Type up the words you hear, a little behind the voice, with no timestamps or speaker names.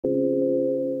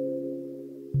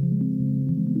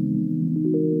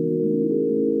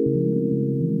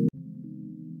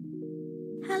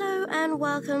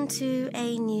welcome to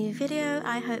a new video.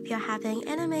 I hope you're having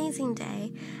an amazing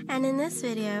day, and in this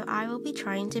video I will be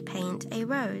trying to paint a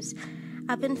rose.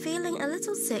 I've been feeling a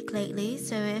little sick lately,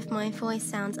 so if my voice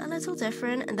sounds a little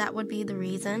different, that would be the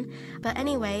reason. But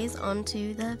anyways, on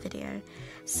to the video.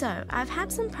 So, I've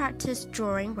had some practice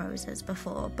drawing roses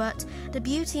before, but the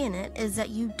beauty in it is that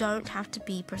you don't have to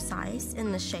be precise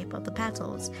in the shape of the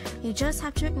petals. You just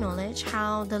have to acknowledge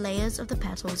how the layers of the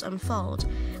petals unfold,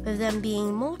 with them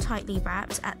being more tightly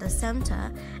wrapped at the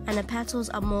center, and the petals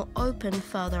are more open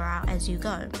further out as you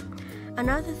go.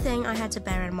 Another thing I had to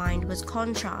bear in mind was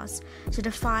contrast. To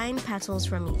define petals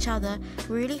from each other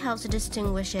really helps to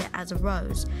distinguish it as a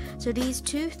rose. So these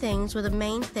two things were the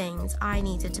main things I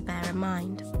needed to bear in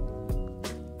mind.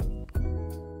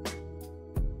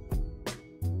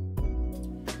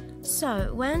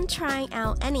 So, when trying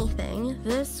out anything,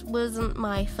 this wasn't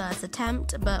my first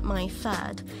attempt, but my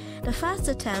third. The first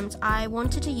attempt, I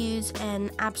wanted to use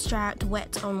an abstract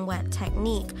wet-on-wet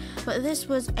technique, but this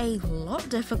was a lot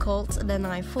difficult than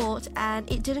I thought,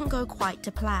 and it didn't go quite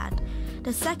to plan.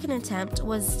 The second attempt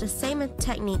was the same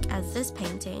technique as this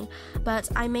painting, but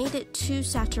I made it too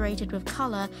saturated with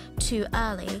color too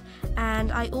early,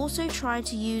 and I also tried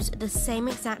to use the same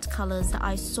exact colors that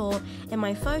I saw in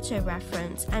my photo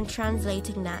reference and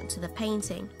translating that to the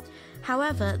painting.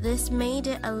 However, this made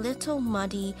it a little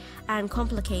muddy and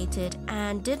complicated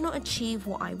and did not achieve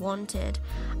what I wanted.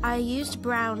 I used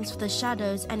browns for the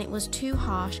shadows and it was too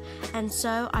harsh, and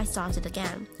so I started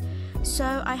again.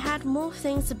 So I had more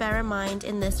things to bear in mind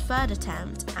in this third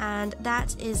attempt, and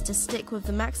that is to stick with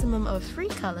the maximum of 3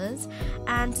 colors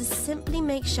and to simply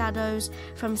make shadows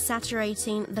from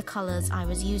saturating the colors I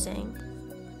was using.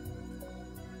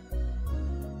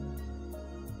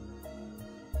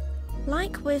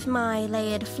 Like with my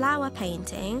layered flower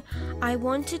painting, I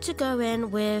wanted to go in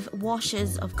with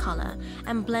washes of color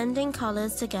and blending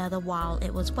colors together while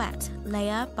it was wet,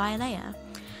 layer by layer,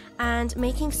 and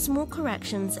making small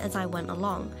corrections as I went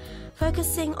along,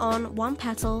 focusing on one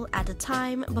petal at a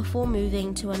time before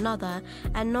moving to another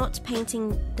and not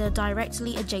painting the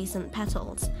directly adjacent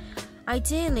petals.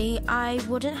 Ideally, I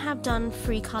wouldn't have done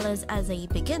 3 colors as a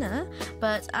beginner,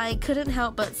 but I couldn't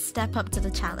help but step up to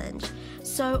the challenge.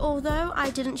 So although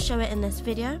I didn't show it in this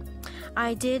video,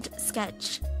 I did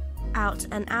sketch out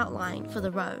an outline for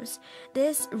the rose.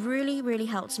 This really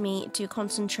helped me to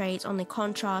concentrate on the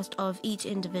contrast of each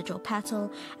individual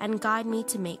petal and guide me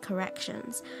to make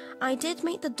corrections. I did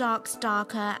make the darks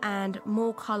darker and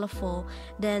more colorful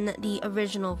than the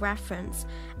original reference,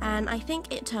 and I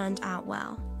think it turned out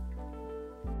well.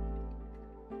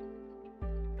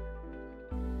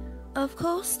 Of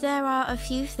course, there are a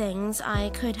few things I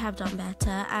could have done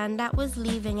better, and that was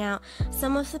leaving out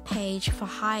some of the page for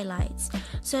highlights,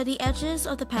 so the edges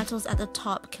of the petals at the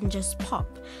top can just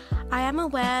pop. I am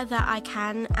aware that I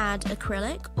can add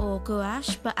acrylic or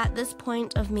gouache, but at this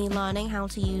point of me learning how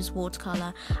to use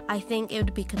watercolor, I think it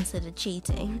would be considered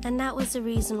cheating, and that was the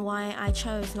reason why I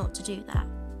chose not to do that.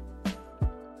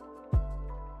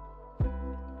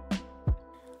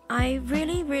 I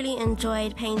really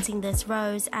enjoyed painting this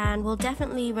rose and will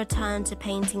definitely return to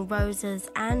painting roses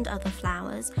and other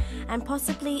flowers, and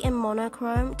possibly in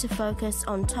monochrome to focus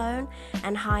on tone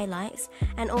and highlights,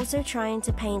 and also trying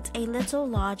to paint a little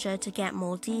larger to get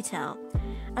more detail.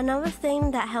 Another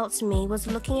thing that helped me was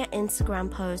looking at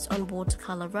Instagram posts on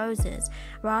watercolor roses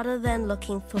rather than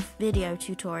looking for video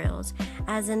tutorials,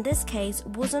 as in this case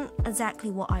wasn't exactly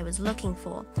what I was looking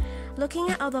for. Looking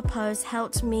at other posts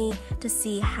helped me to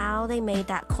see how they made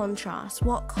that contrast,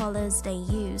 what colors they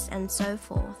used, and so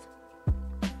forth.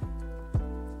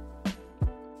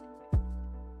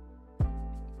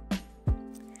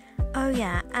 Oh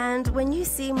yeah, and when you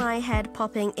see my head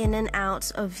popping in and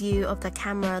out of view of the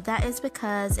camera, that is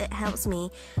because it helps me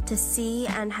to see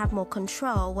and have more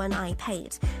control when I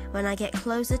paint, when I get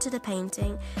closer to the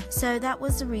painting, so that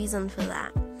was the reason for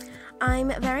that.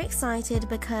 I'm very excited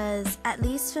because, at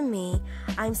least for me,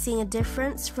 I'm seeing a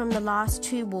difference from the last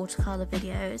 2 watercolor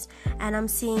videos, and I'm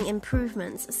seeing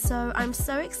improvements, so I'm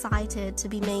so excited to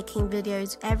be making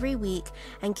videos every week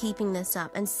and keeping this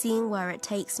up and seeing where it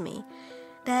takes me.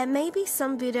 There may be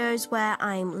some videos where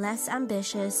I'm less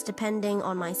ambitious depending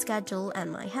on my schedule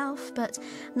and my health, but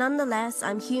nonetheless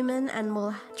I'm human and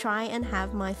will try and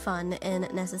have my fun in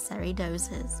necessary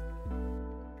doses.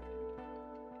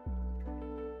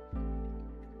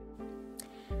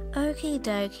 Okie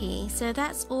dokie, so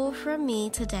that's all from me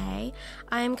today.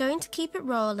 I am going to keep it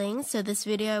rolling so this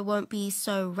video won't be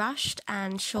so rushed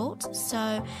and short.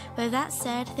 So with that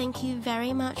said, thank you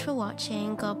very much for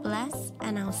watching, God bless,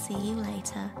 and I'll see you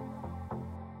later.